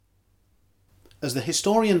As the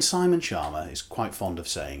historian Simon Sharma is quite fond of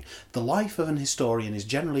saying, the life of an historian is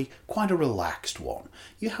generally quite a relaxed one.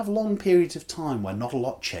 You have long periods of time where not a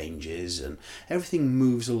lot changes and everything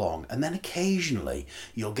moves along, and then occasionally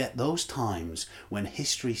you'll get those times when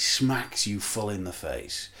history smacks you full in the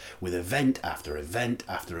face, with event after event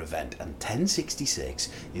after event, and 1066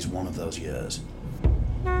 is one of those years.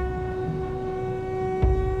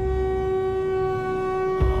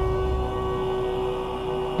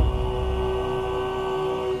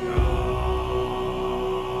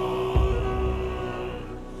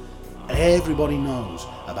 Everybody knows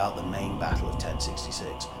about the main battle of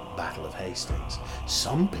 1066, Battle of Hastings.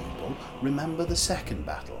 Some people remember the second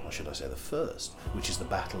battle, or should I say the first, which is the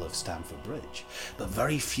Battle of Stamford Bridge. But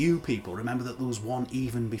very few people remember that there was one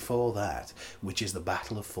even before that, which is the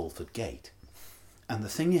Battle of Fulford Gate. And the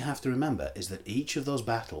thing you have to remember is that each of those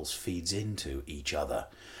battles feeds into each other,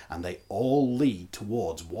 and they all lead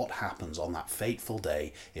towards what happens on that fateful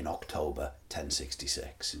day in October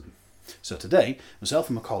 1066. So today, myself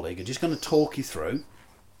and my colleague are just going to talk you through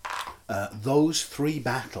those three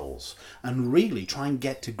battles and really try and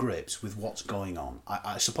get to grips with what's going on.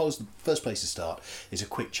 I suppose the first place to start is a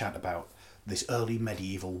quick chat about this early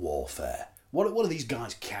medieval warfare. What are these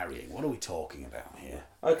guys carrying? What are we talking about here?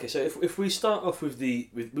 Okay, so if we start off with we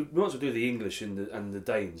might as well do the English and the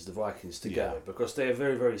Danes, the Vikings together, because they are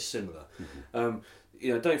very, very similar.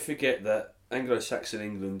 Mm-hmm. Don't forget that Anglo-Saxon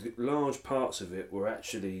England, large parts of it were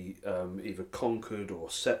actually either conquered or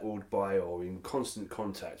settled by or in constant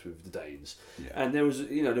contact with the Danes. Yeah. And there was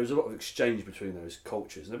a lot of exchange between those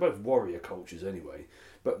cultures. And they're both warrior cultures anyway.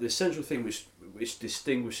 But the central thing which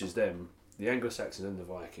distinguishes them, the Anglo-Saxons and the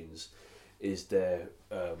Vikings, is their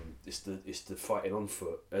it's the fighting on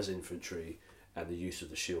foot as infantry and the use of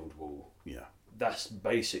the shield wall. Yeah. That's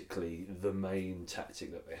basically the main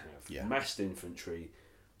tactic that they have. Yeah. Massed infantry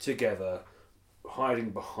together, hiding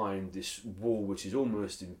behind this wall which is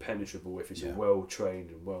almost impenetrable if it's a well-trained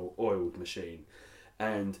and well-oiled machine,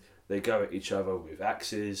 and they go at each other with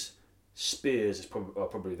axes. Spears are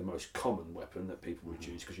probably the most common weapon that people would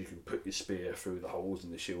use, because you can put your spear through the holes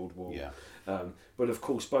in the shield wall. Yeah. But of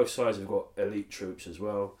course both sides have got elite troops as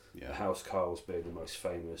well. Yeah. The housecarls being the most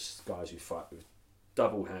famous, guys who fight with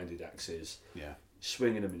double-handed axes. Yeah.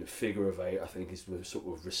 Swinging them in a figure of eight, I think, is the sort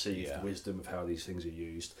of received wisdom of how these things are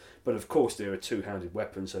used. But of course, they're a two-handed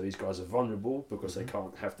weapon, so these guys are vulnerable because they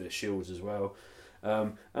can't have their shields as well.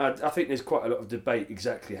 I think there's quite a lot of debate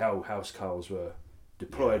exactly how housecarls were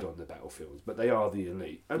deployed on the battlefields, but they are the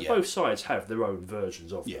elite, and both sides have their own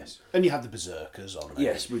versions of them. Yes, and you have the berserkers on there.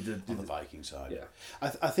 Yes, with on the Viking side.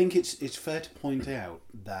 Yeah, I think it's fair to point out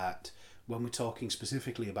that when we're talking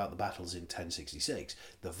specifically about the battles in 1066,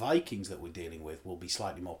 the Vikings that we're dealing with will be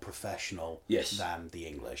slightly more professional than the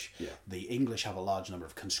English. Yeah. The English have a large number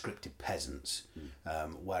of conscripted peasants,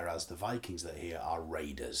 whereas the Vikings that are here are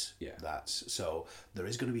raiders. Yeah. So there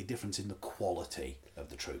is going to be a difference in the quality of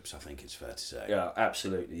the troops, I think it's fair to say. Yeah,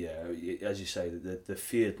 absolutely, yeah. As you say, the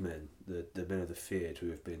feared men, the men of the feared,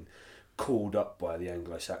 who have been called up by the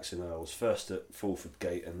Anglo-Saxon Earls, first at Fulford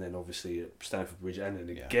Gate and then obviously at Stamford Bridge and then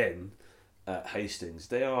again at Hastings.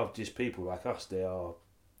 They are just people like us.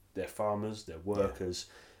 They're farmers, they're workers,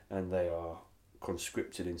 and they are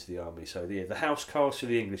conscripted into the army. So the housecarls for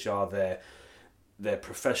the English are their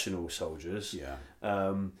professional soldiers. Yeah.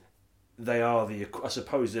 They are I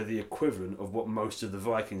suppose they're the equivalent of what most of the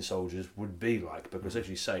Viking soldiers would be like, because as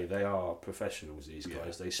you say, they are professionals, these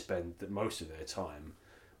guys. They spend most of their time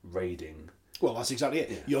raiding. Well, that's exactly it.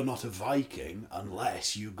 Yeah. You're not a Viking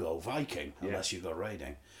unless you go Viking, unless you go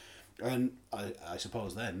raiding. And I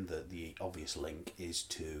suppose then that the obvious link is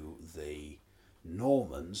to the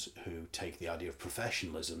Normans, who take the idea of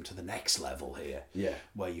professionalism to the next level here. Yeah.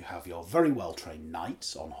 Where you have your very well trained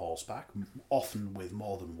knights on horseback, often with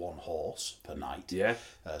more than one horse per knight. Yeah.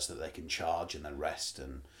 So that they can charge and then rest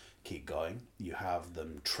and keep going. You have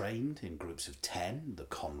them trained in groups of 10, the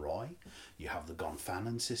conroy. You have the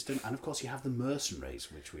Gonfanon system, and of course you have the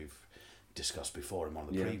mercenaries, which we've discussed before in one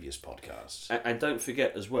of the previous podcasts. And don't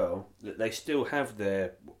forget as well that they still have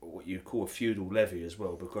their what you call a feudal levy as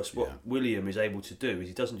well, because what William is able to do is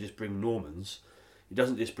he doesn't just bring Normans, he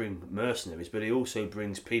doesn't just bring mercenaries, but he also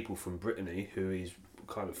brings people from Brittany who he's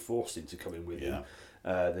kind of forced into coming with him.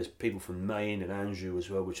 There's people from Maine and Anjou as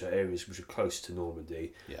well, which are areas which are close to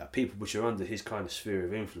Normandy. Yeah. People which are under his kind of sphere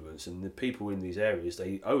of influence, and the people in these areas,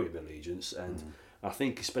 they owe him allegiance. And I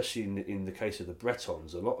think especially in the case of the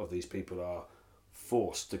Bretons, a lot of these people are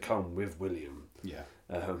forced to come with William. Yeah.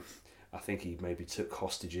 I think he maybe took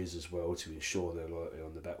hostages as well to ensure their loyalty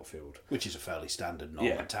on the battlefield. Which is a fairly standard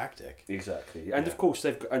Norman tactic. Exactly. And of course,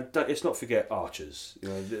 they've got, and let's not forget archers. You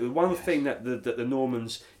know, the one thing that the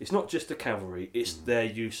Normans, it's not just the cavalry, it's their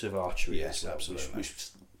use of archery. Yes, absolutely. Which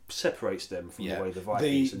separates them from the way the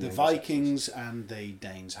Vikings the Vikings and the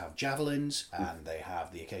Danes have javelins, and they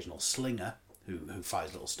have the occasional slinger who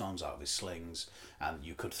fires little stones out of his slings, and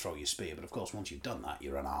you could throw your spear, but of course once you've done that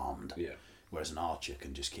you're unarmed. Yeah. Whereas an archer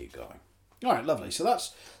can just keep going. All right, lovely. So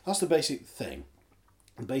that's the basic thing,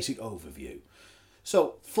 the basic overview.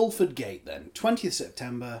 So Fulford Gate then, 20th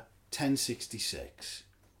September 1066,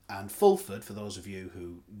 and Fulford, for those of you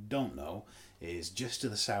who don't know, is just to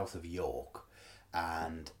the south of York,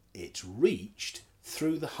 and it's reached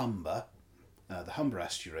through the Humber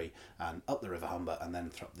estuary, and up the River Humber, and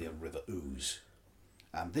then up the River Ouse.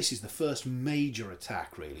 And this is the first major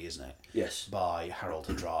attack, really, isn't it? Yes. By Harold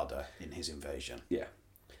Hardrada in his invasion. Yeah.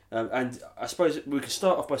 And I suppose we could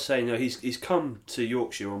start off by saying, he's come to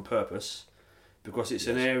Yorkshire on purpose, because it's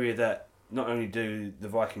an area that not only do the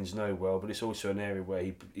Vikings know well, but it's also an area where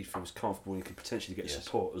he feels comfortable and he could potentially get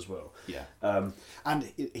support as well. Yeah.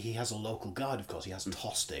 And he has a local guide, of course. He has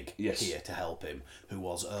Tostig here to help him, who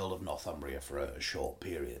was Earl of Northumbria for a short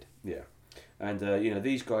period. Yeah. And,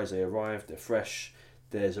 these guys, they arrived, they're fresh.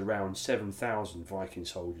 There's around 7,000 Viking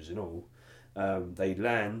soldiers in all. They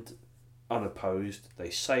land unopposed. They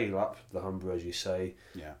sail up the Humber, as you say.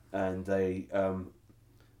 Yeah. And they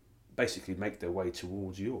basically make their way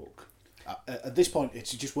towards York. At this point,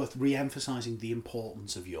 it's just worth re-emphasising the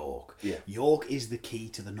importance of York. Yeah. York is the key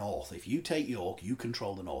to the north. If you take York, you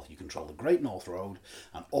control the north. You control the Great North Road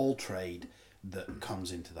and all trade that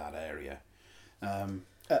comes into that area.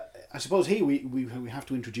 I suppose here we have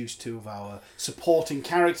to introduce two of our supporting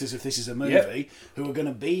characters, if this is a movie, who are going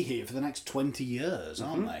to be here for the next 20 years,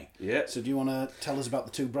 aren't they? Yeah. So do you want to tell us about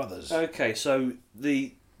the two brothers? Okay, so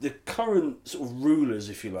the current sort of rulers,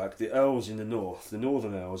 if you like, the Earls in the north, the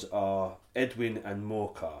Northern Earls, are Edwin and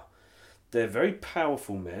Morcar. They're very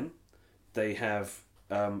powerful men. They have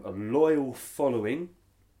a loyal following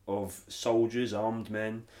of soldiers, armed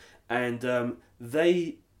men, and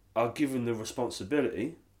they are given the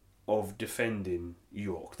responsibility of defending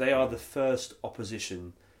York. They are the first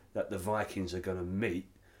opposition that the Vikings are going to meet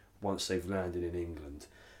once they've landed in England.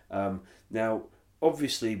 Now,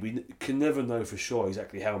 obviously, we can never know for sure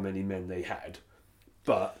exactly how many men they had,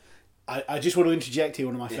 but I just want to interject here.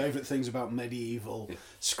 One of my favourite things about medieval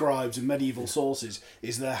scribes and medieval sources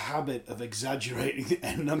is their habit of exaggerating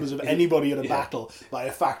the numbers of anybody at a battle by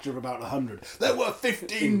a factor of about 100. There were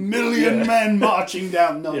 15 million men marching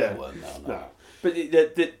down. No, there weren't. No. But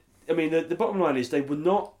the bottom line is they were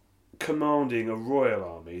not commanding a royal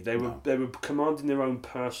army. They were commanding their own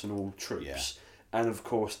personal troops, and of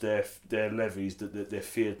course their levies, their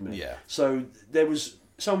feared men. Yeah. So there was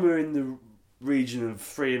somewhere in the region of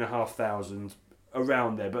 3,500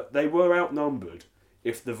 around there, but they were outnumbered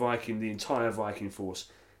if the entire Viking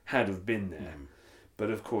force had have been there.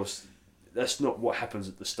 But of course, that's not what happens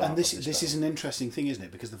at the start. And this is an interesting thing, isn't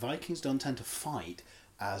it? Because the Vikings don't tend to fight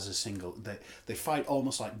as a single. They fight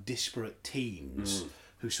almost like disparate teams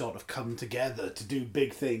who sort of come together to do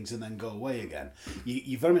big things and then go away again.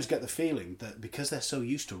 You very much get the feeling that because they're so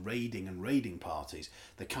used to raiding parties,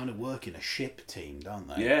 they kind of work in a ship team, don't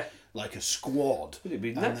they? Yeah. Like a squad. It'd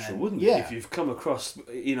be natural, wouldn't it? Yeah. If you've come across,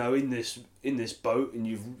 in this boat and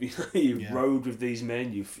you've rowed with these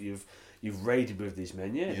men, you've raided with these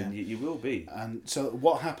men, then you will be. And so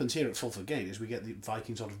what happens here at Fulford Gate is we get the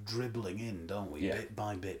Vikings sort of dribbling in, don't we? Bit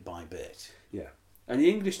by bit by bit. Yeah. And the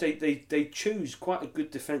English, they choose quite a good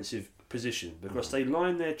defensive position because they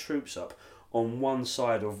line their troops up on one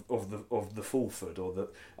side of the Fulford, or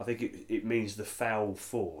I think it means the foul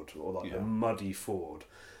ford, or the muddy ford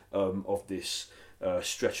of this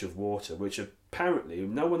stretch of water, which apparently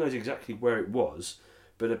no one knows exactly where it was,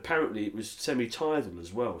 but apparently it was semi-tidal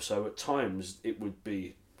as well. So at times it would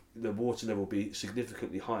be the water level would be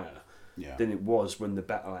significantly higher than it was when the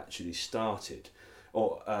battle actually started.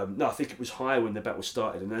 Or no, I think it was higher when the battle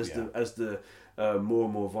started, and as the more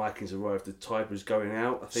and more Vikings arrived, the tide was going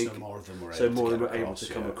out. I think so more of them were able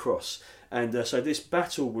to come across, and so this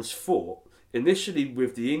battle was fought initially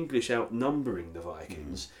with the English outnumbering the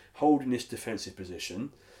Vikings, holding this defensive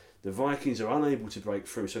position. The Vikings are unable to break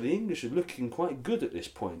through, so the English are looking quite good at this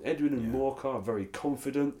point. Edwin and Morcar are very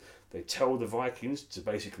confident. They tell the Vikings to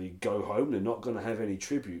basically go home. They're not going to have any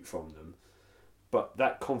tribute from them. But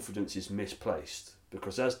that confidence is misplaced,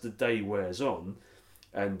 because as the day wears on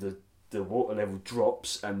and the water level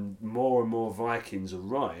drops and more Vikings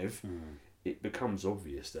arrive, it becomes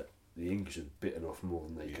obvious that the English have bitten off more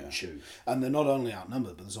than they can chew. And they're not only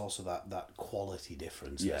outnumbered, but there's also that quality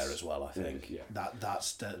difference Yes. there as well, I think. Yeah. That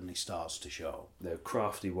certainly starts to show. They're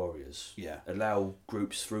crafty warriors. Yeah. Allow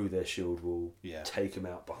groups through their shield wall, Yeah. take them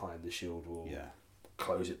out behind the shield wall, Yeah.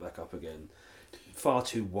 close it back up again. Far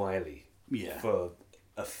too wily for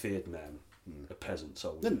a feared man, a peasant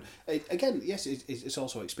soldier. And again, yes, it's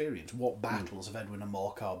also experience. What battles have Edwin and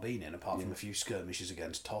Morcar been in, apart from a few skirmishes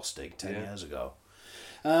against Tostig 10 years ago?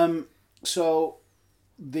 So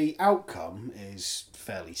the outcome is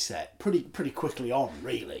fairly set, pretty quickly on,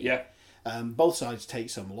 really. Yeah. Both sides take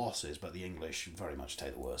some losses, but the English very much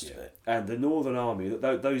take the worst of it. And the Northern Army,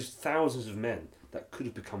 those thousands of men that could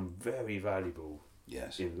have become very valuable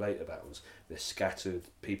in later battles, they're scattered,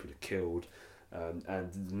 people are killed,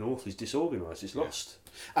 and the North is disorganised, it's lost.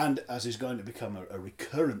 And as is going to become a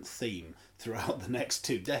recurrent theme throughout the next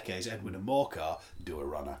 2 decades, Edwin and Morcar do a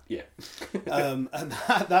runner. Yeah. And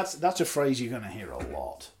that's a phrase you're going to hear a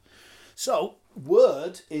lot. So,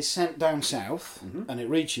 word is sent down south, and it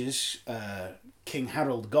reaches King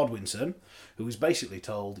Harold Godwinson, who is basically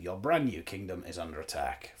told, your brand new kingdom is under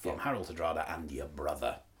attack from Harold Hardrada and your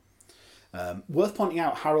brother. Worth pointing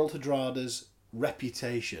out Harold Hardrada's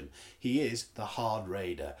reputation. He is the Hard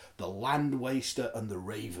Raider, the Land Waster, and the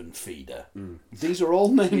Raven Feeder. These are all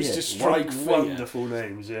names to strike fear. Wonderful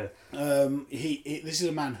names, yeah. This is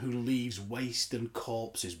a man who leaves waste and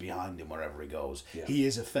corpses behind him wherever he goes. Yeah. He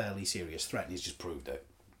is a fairly serious threat, and he's just proved it.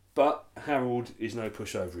 But Harold is no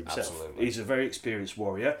pushover himself. Absolutely. He's a very experienced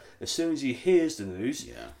warrior. As soon as he hears the news,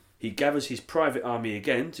 he gathers his private army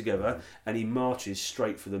again together and he marches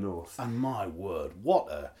straight for the north. And my word, what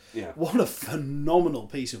a phenomenal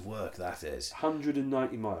piece of work that is.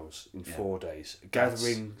 190 miles in 4 days,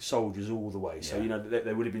 gathering soldiers all the way. So,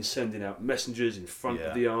 they would have been sending out messengers in front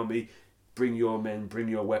of the army, bring your men, bring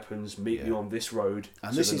your weapons, meet me on this road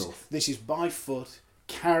and to the north. This is by foot,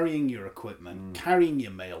 carrying your equipment, carrying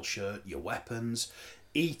your mail shirt, your weapons,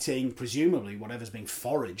 eating, presumably, whatever's being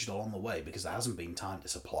foraged along the way, because there hasn't been time to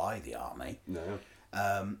supply the army.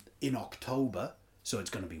 No. In October, so it's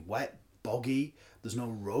going to be wet, boggy. There's no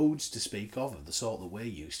roads to speak of the sort that we're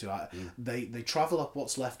used to. They travel up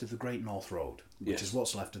what's left of the Great North Road, which is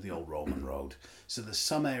what's left of the old Roman road. So there's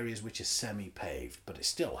some areas which are semi-paved, but it's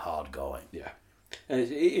still hard going. Yeah. And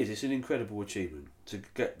it's an incredible achievement to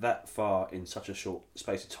get that far in such a short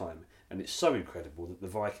space of time. And it's so incredible that the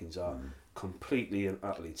Vikings are completely and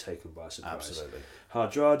utterly taken by surprise. Absolutely.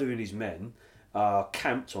 Hardrada and his men are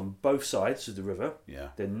camped on both sides of the river. Yeah.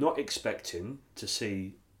 They're not expecting to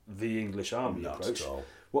see the English army approach. At all.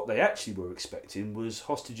 What they actually were expecting was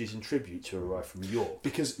hostages and tribute to arrive from York.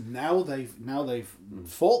 Because now they've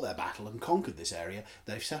fought their battle and conquered this area,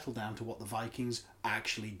 they've settled down to what the Vikings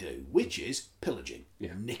actually do, which is pillaging,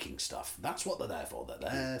 nicking stuff. That's what they're there for. They're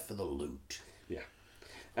there for the loot. Yeah.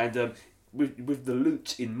 And with the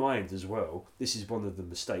loot in mind as well, this is one of the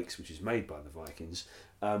mistakes which is made by the Vikings.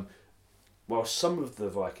 While some of the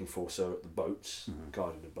Viking force are at the boats,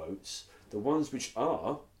 guarding the boats, the ones which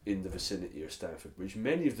are in the vicinity of Stamford Bridge,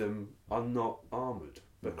 many of them are not armoured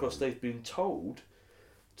because they've been told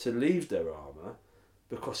to leave their armour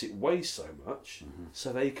because it weighs so much,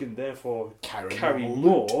 so they can therefore carry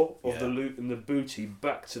more of the loot and the booty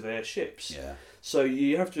back to their ships. Yeah. So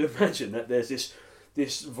you have to imagine that there's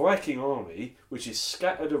this Viking army which is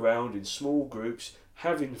scattered around in small groups,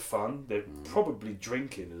 having fun. They're probably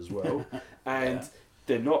drinking as well, and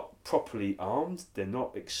they're not properly armed. They're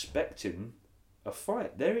not expecting a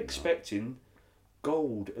fight. They're expecting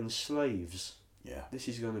gold and slaves. Yeah, this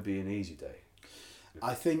is going to be an easy day.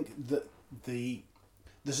 I think that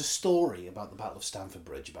there's a story about the Battle of Stamford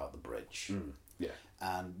Bridge, about the bridge.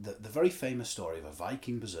 And the very famous story of a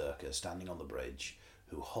Viking berserker standing on the bridge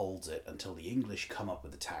who holds it until the English come up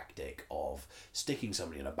with the tactic of sticking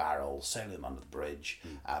somebody in a barrel, sailing them under the bridge,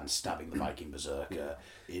 and stabbing the Viking berserker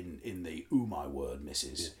in the my word,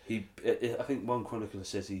 misses. I think one chronicler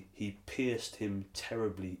says he pierced him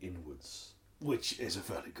terribly inwards. Which is a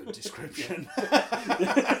fairly good description.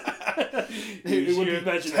 It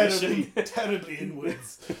would be terribly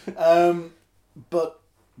inwards. But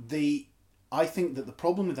I think that the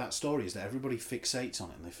problem with that story is that everybody fixates on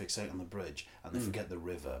it, and they fixate on the bridge, and they forget the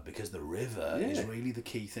river, because the river is really the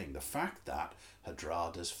key thing. The fact that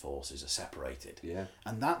Hardrada's forces are separated. Yeah.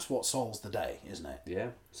 And that's what solves the day, isn't it? Yeah.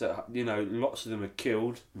 So, lots of them are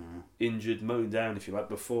killed, injured, mown down, if you like,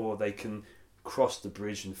 before they can cross the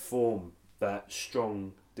bridge and form that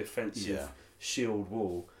strong defensive shield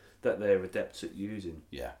wall that they're adept at using.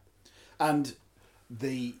 Yeah. And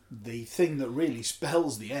the thing that really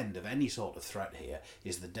spells the end of any sort of threat here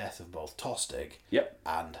is the death of both Tostig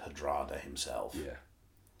and Hardrada himself. Yeah.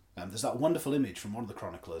 There's that wonderful image from one of the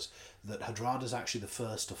chroniclers that Hardrada's actually the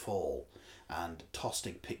first to fall, and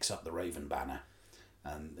Tostig picks up the Raven banner,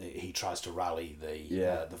 and he tries to rally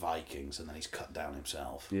the Vikings, and then he's cut down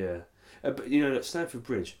himself. Yeah, but at Stamford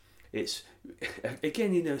Bridge, it's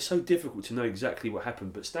again so difficult to know exactly what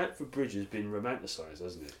happened. But Stamford Bridge has been romanticised,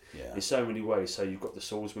 hasn't it? Yeah. In so many ways. So you've got the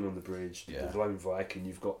swordsman on the bridge, Yeah. the lone Viking.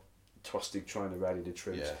 You've got Tostig trying to rally the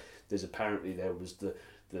troops. Yeah. There was the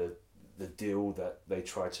deal that they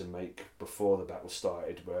tried to make before the battle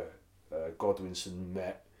started, where Godwinson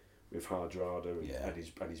met with Hardrada and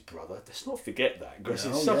his brother. Let's not forget that, because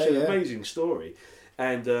it's such an amazing story.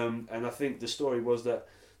 And I think the story was that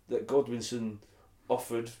Godwinson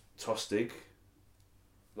offered Tostig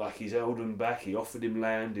like his earldom back. He offered him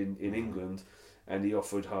land in England, and he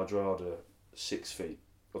offered Hardrada 6 feet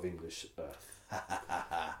of English earth.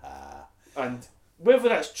 And whether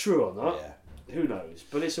that's true or not, who knows?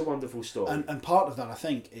 But it's a wonderful story. And part of that, I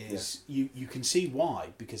think, is you can see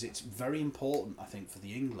why, because it's very important, I think, for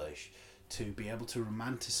the English to be able to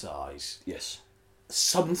romanticise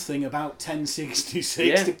something about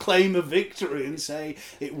 1066 to claim a victory and say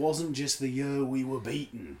it wasn't just the year we were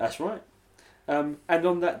beaten. That's right. And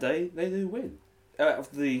on that day, they do win. Out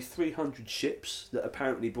of the 300 ships that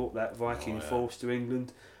apparently brought that Viking force to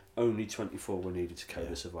England, only 24 were needed to carry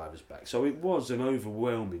the survivors back. So it was an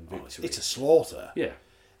overwhelming victory. It's a slaughter. Yeah.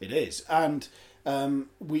 It is. And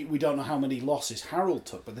we don't know how many losses Harold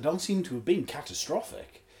took, but they don't seem to have been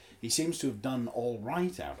catastrophic. He seems to have done all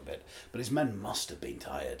right out of it, but his men must have been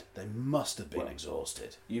tired. They must have been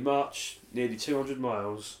exhausted. You march nearly 200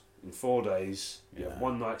 miles in 4 days, you have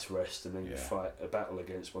one night's rest, and then you fight a battle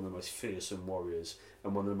against one of the most fearsome warriors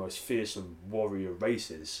and one of the most fearsome warrior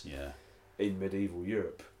races in medieval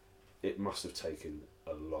Europe. It must have taken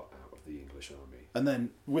a lot out of the English army. And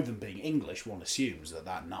then, with them being English, one assumes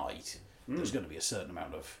that night there's going to be a certain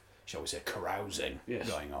amount of, shall we say, carousing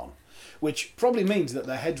going on. Which probably means that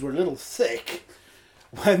their heads were a little thick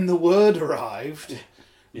when the word arrived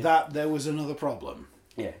that there was another problem.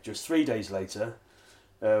 Yeah, just 3 days later,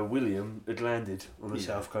 William had landed on the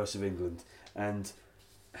south coast of England, and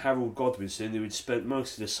Harold Godwinson, who had spent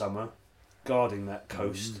most of the summer guarding that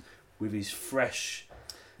coast with his fresh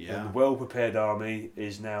and well-prepared army,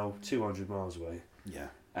 is now 200 miles away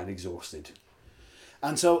and exhausted.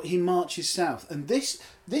 And so he marches south, and this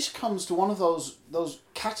comes to one of those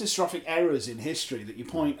catastrophic errors in history that you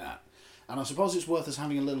point at, and I suppose it's worth us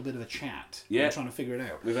having a little bit of a chat and trying to figure it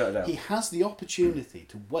out. Without a doubt. He has the opportunity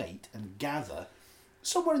to wait and gather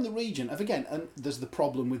somewhere in the region of, again, and there's the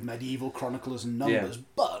problem with medieval chroniclers and numbers,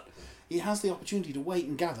 but he has the opportunity to wait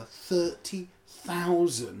and gather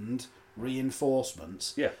 30,000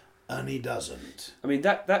 reinforcements, and he doesn't. I mean,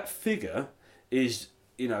 that figure is,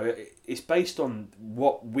 it's based on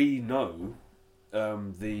what we know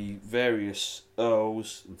the various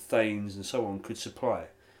earls and thanes and so on could supply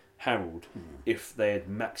Harold if they had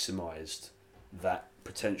maximised that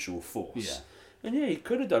potential force. And he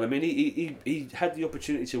could have done. I mean, he had the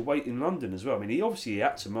opportunity to wait in London as well. I mean, he obviously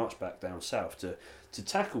had to march back down south to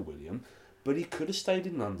tackle William, but he could have stayed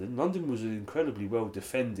in London. London was an incredibly well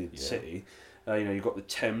defended city. You've got the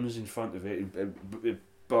Thames in front of it,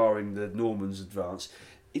 barring the Normans' advance.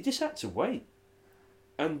 He just had to wait,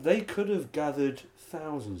 and they could have gathered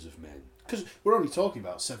thousands of men. Because we're only talking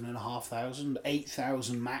about 7,500,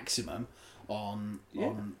 8,000 maximum on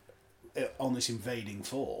this invading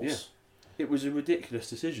force. Yeah. It was a ridiculous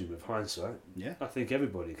decision with hindsight. Yeah. I think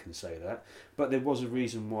everybody can say that. But there was a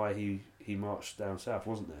reason why he marched down south,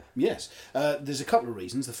 wasn't there? Yes. There's a couple of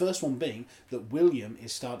reasons. The first one being that William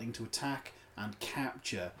is starting to attack and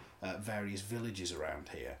capture various villages around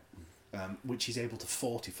here, which he's able to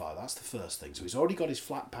fortify. That's the first thing. So he's already got his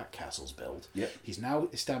flat pack castles built. Yep. He's now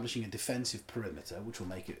establishing a defensive perimeter, which will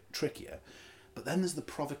make it trickier. But then there's the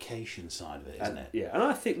provocation side of it, isn't it? Yeah, and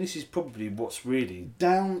I think this is probably what's really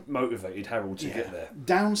motivated Harold to get there.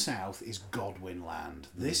 Down south is Godwin land.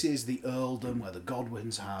 This is the earldom where the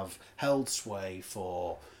Godwins have held sway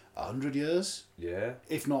for 100 years,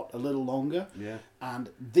 if not a little longer. Yeah.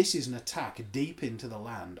 And this is an attack deep into the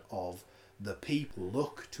land of the people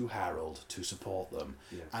look to Harold to support them.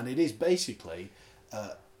 Yeah. And it is basically,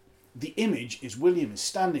 the image is William is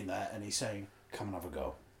standing there and he's saying, come and have a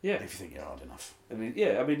go. Yeah. If you think you're hard enough. I mean,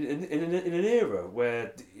 in an era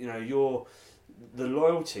where, the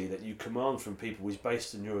loyalty that you command from people is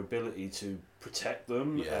based on your ability to protect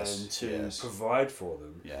them and to provide for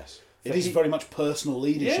them. Yes. It is very much personal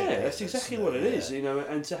leadership. Yeah, that's exactly what it is.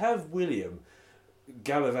 And to have William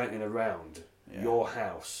gallivanting around your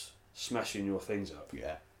house, smashing your things up.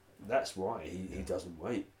 Yeah. That's why he doesn't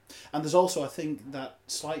wait. And there's also, I think, that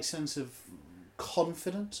slight sense of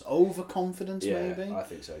confidence, overconfidence, Yeah, maybe. I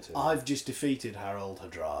think so too. I've just defeated Harold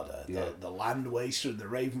Hardrada, the land waster and the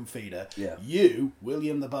raven feeder. Yeah. You,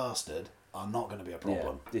 William the Bastard, are not going to be a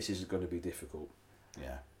problem. Yeah, this is going to be difficult.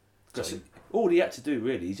 Yeah. Because all he had to do,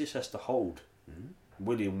 really, he just has to hold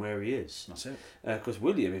William where he is. That's it. Because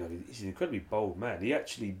William, he's an incredibly bold man. He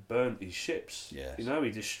actually burnt his ships. Yes. He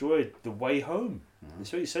destroyed the way home. And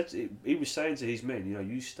so he said, he was saying to his men,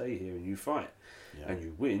 you stay here and you fight. Yeah. And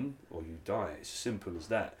you win or you die. It's as simple as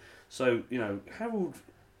that. So, Harold,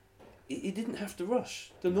 he didn't have to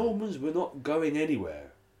rush. The Normans were not going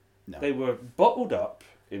anywhere. No. They were bottled up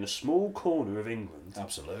in a small corner of England.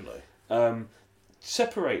 Absolutely.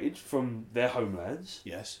 Separated from their homelands.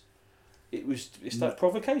 Yes. It's that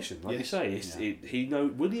provocation, like you say.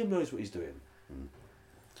 William knows what he's doing.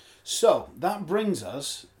 So that brings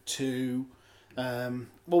us to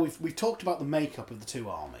we've talked about the makeup of the two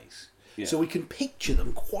armies. Yeah. So we can picture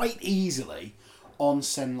them quite easily on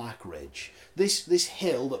Senlac Ridge. This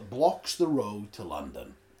hill that blocks the road to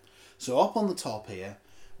London. So up on the top here,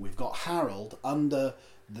 we've got Harold under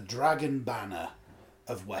the dragon banner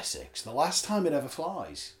of Wessex. The last time it ever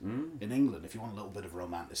flies in England, if you want a little bit of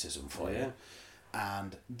romanticism for you.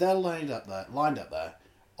 And they're lined up there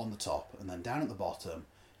on the top, and then down at the bottom,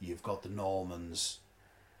 you've got the Normans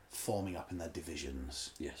forming up in their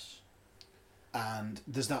divisions. Yes. And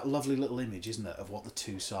there's that lovely little image, isn't it, of what the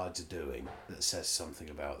two sides are doing that says something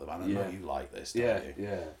about them. And I know you like this, don't you?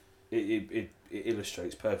 Yeah. It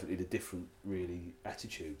illustrates perfectly the different, really,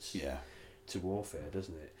 attitudes to warfare,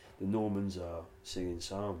 doesn't it? The Normans are singing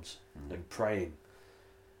psalms and praying,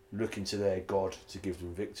 looking to their God to give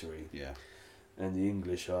them victory. Yeah. And the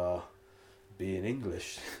English are being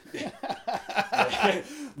English.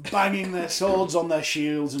 Banging their swords on their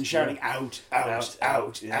shields and shouting out.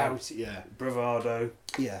 Yeah. Bravado.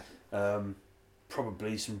 Yeah.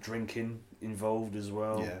 Probably some drinking involved as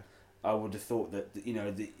well. Yeah. I would have thought that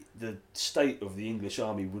the state of the English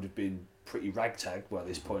army would have been pretty ragtag by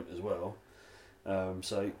this point as well.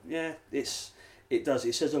 It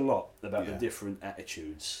says a lot about the different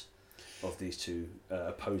attitudes of these two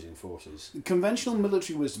opposing forces. Conventional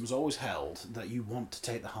military wisdom has always held that you want to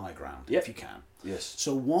take the high ground if you can. Yes.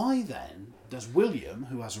 So why then does William,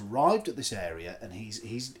 who has arrived at this area and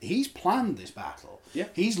he's planned this battle,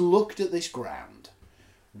 he's looked at this ground,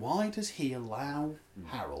 why does he allow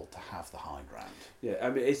Harold to have the high ground? Yeah, I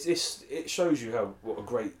mean it shows you what a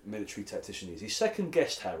great military tactician he is. He's second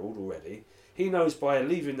guessed Harold already. He knows by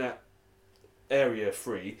leaving that area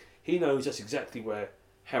free, he knows that's exactly where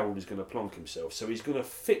Harold is going to plonk himself. So he's going to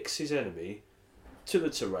fix his enemy to the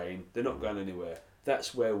terrain. They're not going anywhere.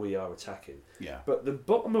 That's where we are attacking. Yeah. But the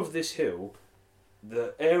bottom of this hill,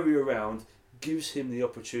 the area around, gives him the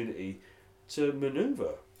opportunity to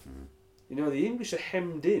manoeuvre. The English are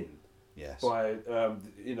hemmed in. Yes. By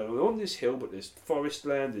on this hill, but there's forest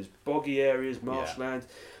land, there's boggy areas, marshland.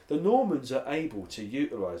 The Normans are able to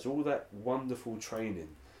utilise all that wonderful training.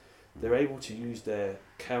 They're able to use their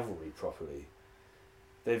cavalry properly.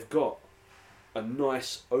 They've got a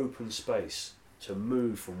nice open space to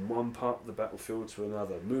move from one part of the battlefield to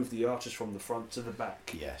another. Move the archers from the front to the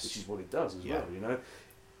back. Yes. Which is what it does as well.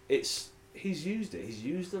 He's used it. He's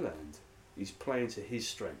used the land. He's playing to his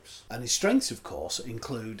strengths. And his strengths, of course,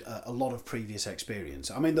 include a lot of previous experience.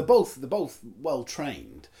 I mean, they're both well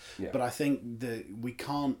trained, but I think that we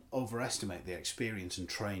can't overestimate the experience and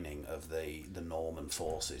training of the Norman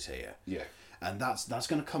forces here. Yeah, and that's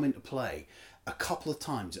going to come into play a couple of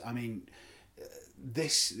times. I mean,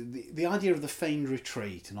 the idea of the feigned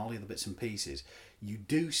retreat and all the other bits and pieces, you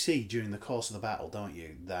do see during the course of the battle, don't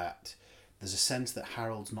you, that there's a sense that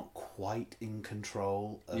Harold's not quite in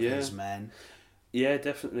control of his men. Yeah,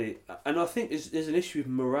 definitely. And I think there's an issue with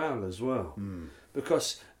morale as well.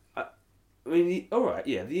 Because, the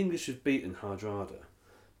English have beaten Hardrada,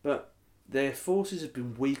 but their forces have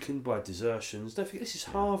been weakened by desertions. Don't forget, this is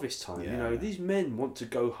harvest time. These men want to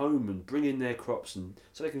go home and bring in their crops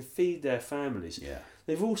so they can feed their families. Yeah.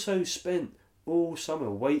 They've also spent all summer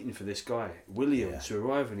waiting for this guy, William, to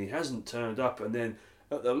arrive, and he hasn't turned up, and then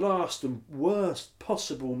at the last and worst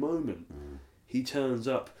possible moment, he turns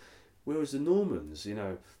up. Whereas the Normans,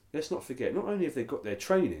 let's not forget, not only have they got their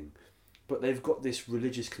training, but they've got this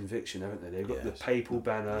religious conviction, haven't they? They've got the papal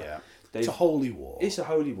banner. Yeah. It's a holy war. It's a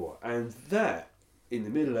holy war. And that, in the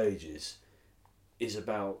Middle Ages, is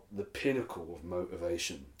about the pinnacle of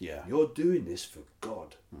motivation. Yeah. You're doing this for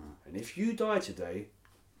God. And if you die today,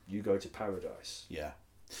 you go to paradise. Yeah.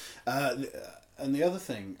 And the other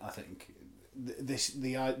thing, I think, this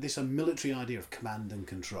military idea of command and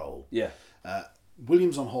control. Yeah.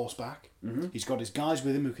 William's on horseback. He's got his guys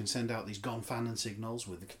with him who can send out these gonfanon signals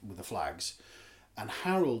with the flags. And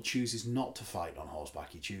Harold chooses not to fight on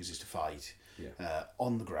horseback. He chooses to fight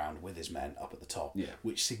on the ground with his men up at the top,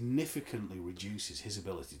 which significantly reduces his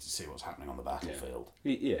ability to see what's happening on the battlefield.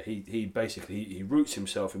 He basically he roots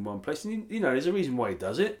himself in one place, and there's a reason why he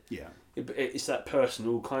does it. Yeah. It's that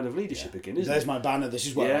personal kind of leadership again, isn't There's it? my banner, this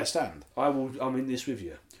is where I stand. I'm in this with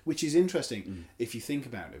you. Which is interesting if you think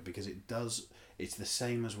about it, because it's the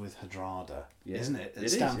same as with Hardrada, isn't it?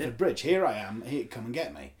 At Stamford Bridge. Here I am, here, come and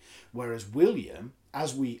get me. Whereas William,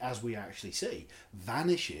 as we actually see,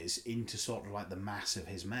 vanishes into sort of like the mass of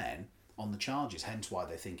his men on the charges, hence why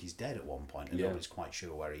they think he's dead at one point and nobody's quite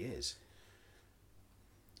sure where he is.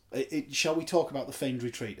 Shall we talk about the feigned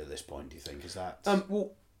retreat at this point, do you think? Is that...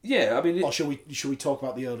 or shall we talk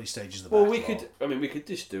about the early stages of the battle? We could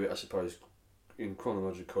just do it, I suppose, in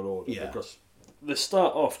chronological order, because they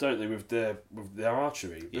start off, don't they, with their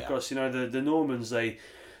archery, because the Normans they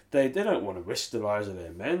don't want to risk the lives of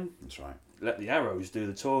their men. That's right. Let the arrows do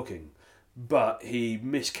the talking, but he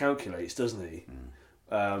miscalculates, doesn't he?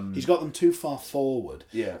 He's got them too far forward,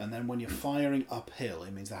 Yeah. and then when you're firing uphill,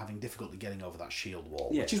 it means they're having difficulty getting over that shield wall,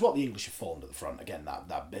 which is what the English have formed at the front. Again,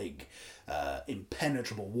 that big,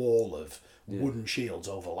 impenetrable wall of wooden shields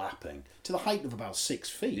overlapping to the height of about 6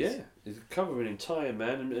 feet. Yeah, it's covering entire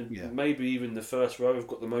men, and maybe even the first row have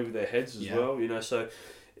got them over their heads as well. So.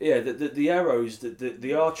 Yeah, the arrows,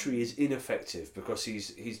 the archery is ineffective because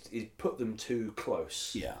he's put them too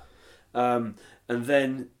close. Yeah. And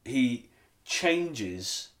then he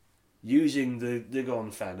changes, using the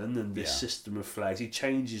Gonfanon and this system of flags, he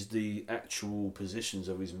changes the actual positions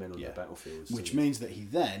of his men on the battlefield. Which means that he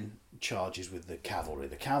then charges with the cavalry.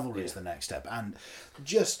 The cavalry is the next step. And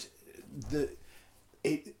just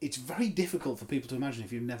it's very difficult for people to imagine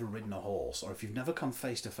if you've never ridden a horse or if you've never come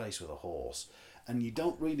face to face with a horse and you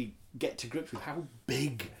don't really get to grips with how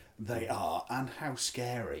big they are and how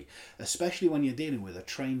scary, especially when you're dealing with a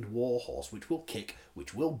trained war horse which will kick,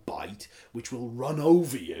 which will bite, which will run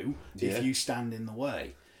over you if you stand in the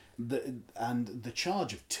way. And the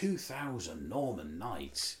charge of 2,000 Norman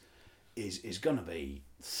knights is going to be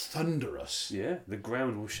thunderous. Yeah, the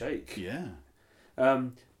ground will shake. Yeah.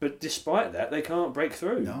 But despite that, they can't break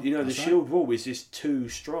through. No, the shield wall is just too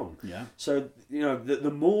strong. Yeah. So,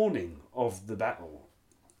 the morning of the battle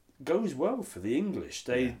goes well for the English.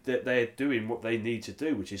 They're doing what they need to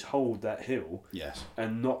do, which is hold that hill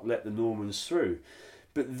and not let the Normans through.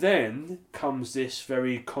 But then comes this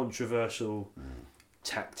very controversial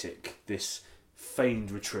tactic, this feigned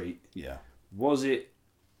retreat. Yeah. Was it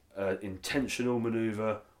an intentional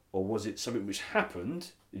manoeuvre, or was it something which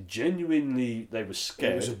happened? Genuinely, they were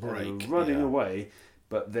scared. It was a break. And were running away,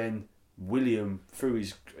 but then William, through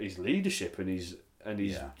his leadership and his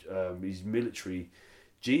military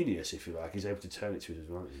genius, if you like, is able to turn it to his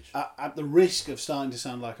advantage. At the risk of starting to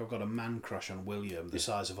sound like I've got a man crush on William, the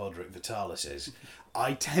size of Odric Vitalis,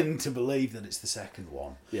 I tend to believe that it's the second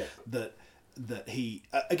one. Yeah. That he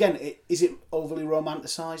again, is it overly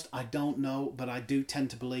romanticised? I don't know, but I do tend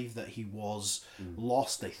to believe that he was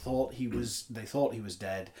lost. They thought he was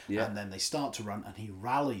dead, and then they start to run, and he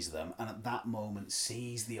rallies them, and at that moment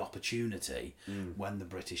sees the opportunity when the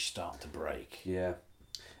British start to break. Yeah,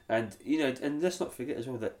 and and let's not forget as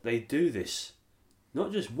well that they do this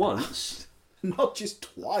not just once, not just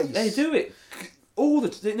twice. They do it. For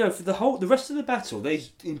the rest of the battle, they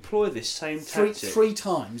employ this same tactic. Three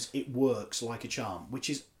times it works like a charm, which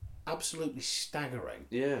is absolutely staggering.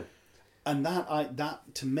 Yeah, and that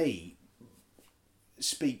to me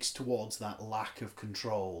speaks towards that lack of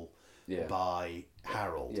control by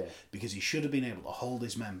Harold, because he should have been able to hold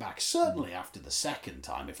his men back. Certainly after the second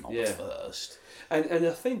time, if not the first. And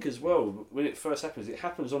I think as well, when it first happens, it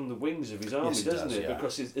happens on the wings of his army, doesn't it?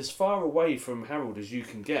 Because it's as far away from Harold as you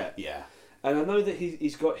can get. Yeah. And I know that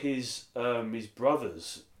he's got his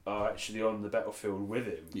brothers are actually on the battlefield with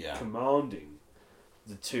him, commanding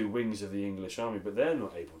the two wings of the English army, but they're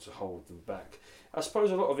not able to hold them back. I suppose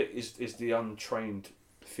a lot of it is the untrained,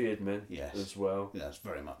 feared men as well. Yeah, it's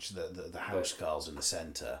very much the housecarls in the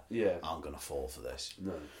centre aren't going to fall for this.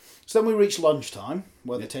 No. So then we reach lunchtime,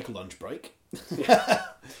 where they take a lunch break.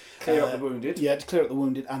 Clear up the wounded. Yeah, to clear up the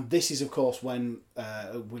wounded. And this is, of course, when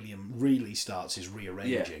William really starts his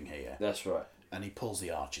rearranging here. That's right. And he pulls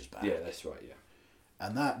the archers back. Yeah, that's right, yeah.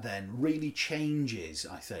 And that then really changes,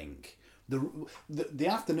 I think. The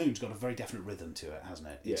afternoon's got a very definite rhythm to it, hasn't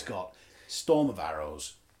it? Yeah. It's got storm of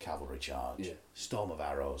arrows, cavalry charge. Yeah. Storm of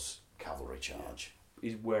arrows, cavalry charge.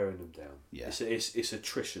 He's wearing them down. Yeah. It's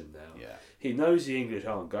attrition now. Yeah. He knows the English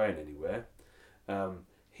aren't going anywhere.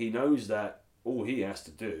 He knows that all he has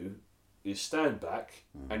to do is stand back,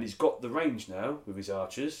 and he's got the range now with his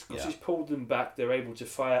archers. Because he's pulled them back, they're able to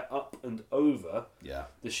fire up and over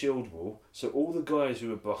shield wall. So all the guys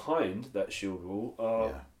who are behind that shield wall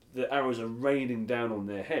are the arrows are raining down on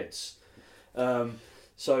their heads.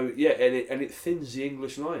 So yeah, and it thins the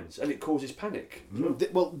English lines and it causes panic.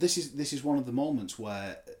 Well, this is one of the moments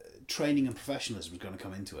where training and professionalism is going to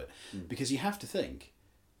come into it, because you have to think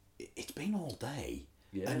it's been all day,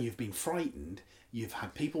 and you've been frightened. You've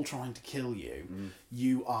had people trying to kill you.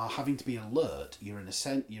 You are having to be alert. You're in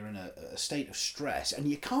a state of stress, and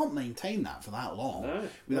you can't maintain that for that long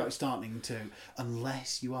without starting to,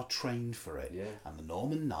 unless you are trained for it. Yeah. And the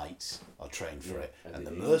Norman knights are trained for it, and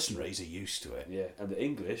the mercenaries are used to it. Yeah, and the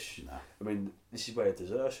English. No. I mean, this is where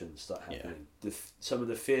desertions start happening. Some of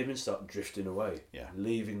the spearmen start drifting away,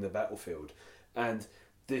 leaving the battlefield, and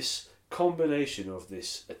this combination of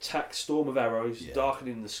this attack storm of arrows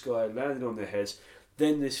darkening the sky, landing on their heads,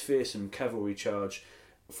 then this fearsome cavalry charge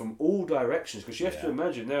from all directions, because you have to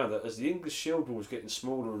imagine now that as the English shield wall is getting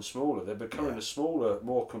smaller and smaller, they're becoming a smaller,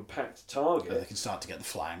 more compact target. They can start to get the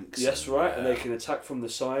flanks. Yes, right, and they can attack from the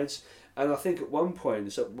sides. And I think at one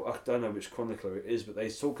point, I don't know which chronicler it is, but they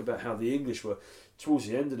talk about how the English were, towards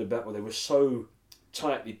the end of the battle, they were so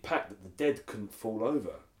tightly packed that the dead couldn't fall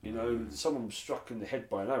over. You know, someone was struck in the head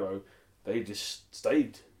by an arrow, they just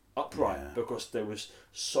stayed upright because they was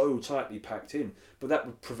so tightly packed in. But that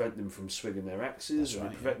would prevent them from swinging their axes, or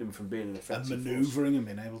prevent them from being an offensive and manoeuvring and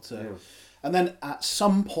being able to. Yeah. And then at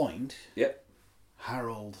some point,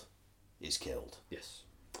 Harold is killed. Yes.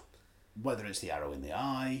 Whether it's the arrow in the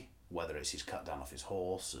eye, whether it's he's cut down off his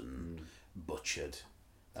horse and butchered.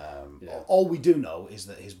 All we do know is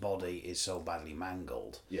that his body is so badly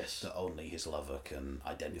mangled that only his lover can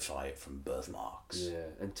identify it from birthmarks. Yeah,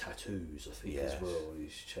 and tattoos, I think, as well on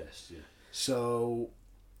his chest. Yeah. So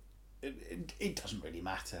it doesn't really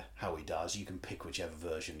matter how he does. You can pick whichever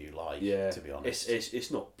version you like. Yeah. To be honest, it's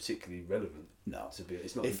not particularly relevant. No,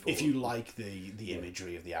 it's not. If you like the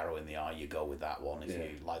imagery of the arrow in the eye, you go with that one. If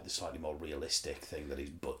you like the slightly more realistic thing that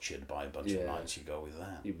he's butchered by a bunch of knights, you go with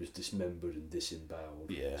that. He was dismembered and disemboweled.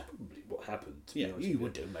 Yeah, that's probably what happened. You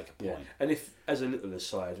would do make a point. Yeah. And if, as a little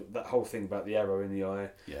aside, that whole thing about the arrow in the eye,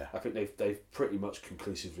 I think they've pretty much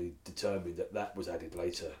conclusively determined that was added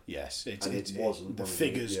later. Yes, it wasn't. The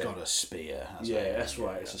figure's got a spear. That's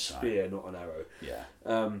right. It's a spear, not an arrow.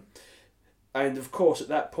 Yeah. And of course, at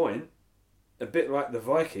that point, a bit like the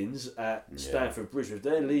Vikings at Stamford Bridge, with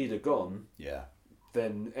their leader gone,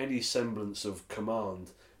 then any semblance of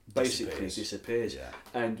command basically disappears. Yeah.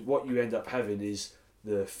 And what you end up having is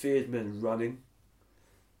the feared men running,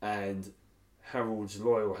 and Harold's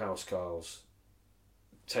loyal housecarls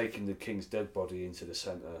taking the king's dead body into the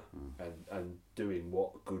centre and doing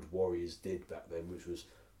what good warriors did back then, which was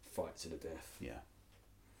fight to the death. Yeah.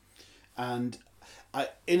 And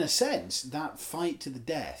in a sense, that fight to the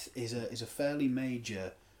death is a fairly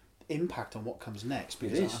major impact on what comes next,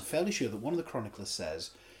 because I'm fairly sure that one of the chroniclers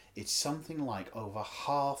says it's something like over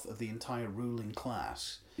half of the entire ruling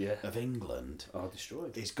class of England are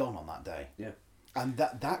destroyed. Is gone on that day. Yeah. And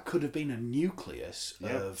that could have been a nucleus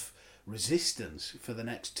of resistance for the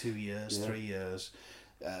next 2 years, 3 years,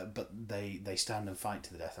 but they stand and fight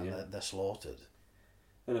to the death, and they're slaughtered.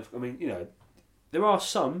 And I mean, there are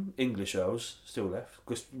some English earls still left,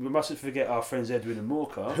 because we mustn't forget our friends Edwin and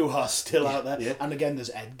Morcar, who are still out there. Yeah. And again, there's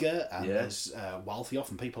Edgar and there's Waltheoff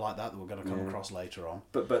and people like that we're going to come across later on.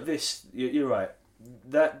 But this, you're right.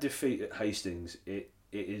 That defeat at Hastings,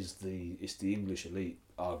 it's the English elite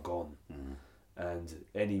are gone, and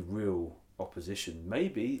any real opposition,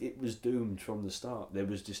 maybe it was doomed from the start. There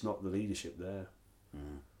was just not the leadership there.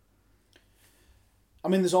 I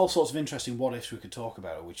mean, there's all sorts of interesting what ifs we could talk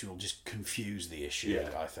about, which will just confuse the issue.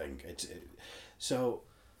 I think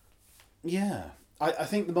I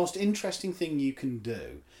think the most interesting thing you can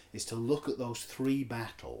do is to look at those three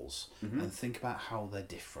battles and think about how they're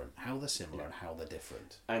different, how they're similar, and how they're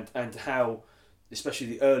different, and how, especially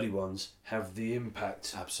the early ones, have the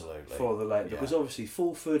impact for the late. Because obviously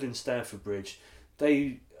Fulford and Stamford Bridge,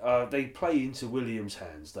 they play into William's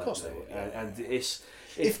hands, don't they? And it's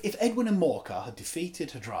if Edwin and Morcar had defeated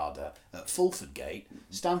Hardrada at Fulford Gate,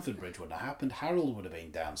 Stamford Bridge wouldn't have happened. Harold would have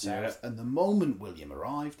been down south, and the moment William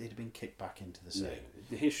arrived, they'd have been kicked back into the sea.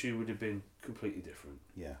 The history would have been completely different.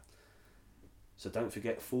 Yeah. So don't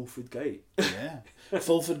forget Fulford Gate.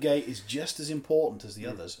 Fulford Gate is just as important as the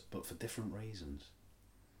others, but for different reasons.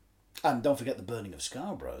 And don't forget the burning of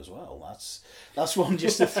Scarborough as well. That's one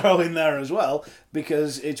just to throw in there as well,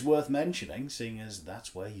 because it's worth mentioning, seeing as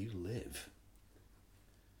that's where you live.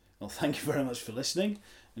 Well, thank you very much for listening,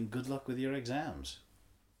 and good luck with your exams.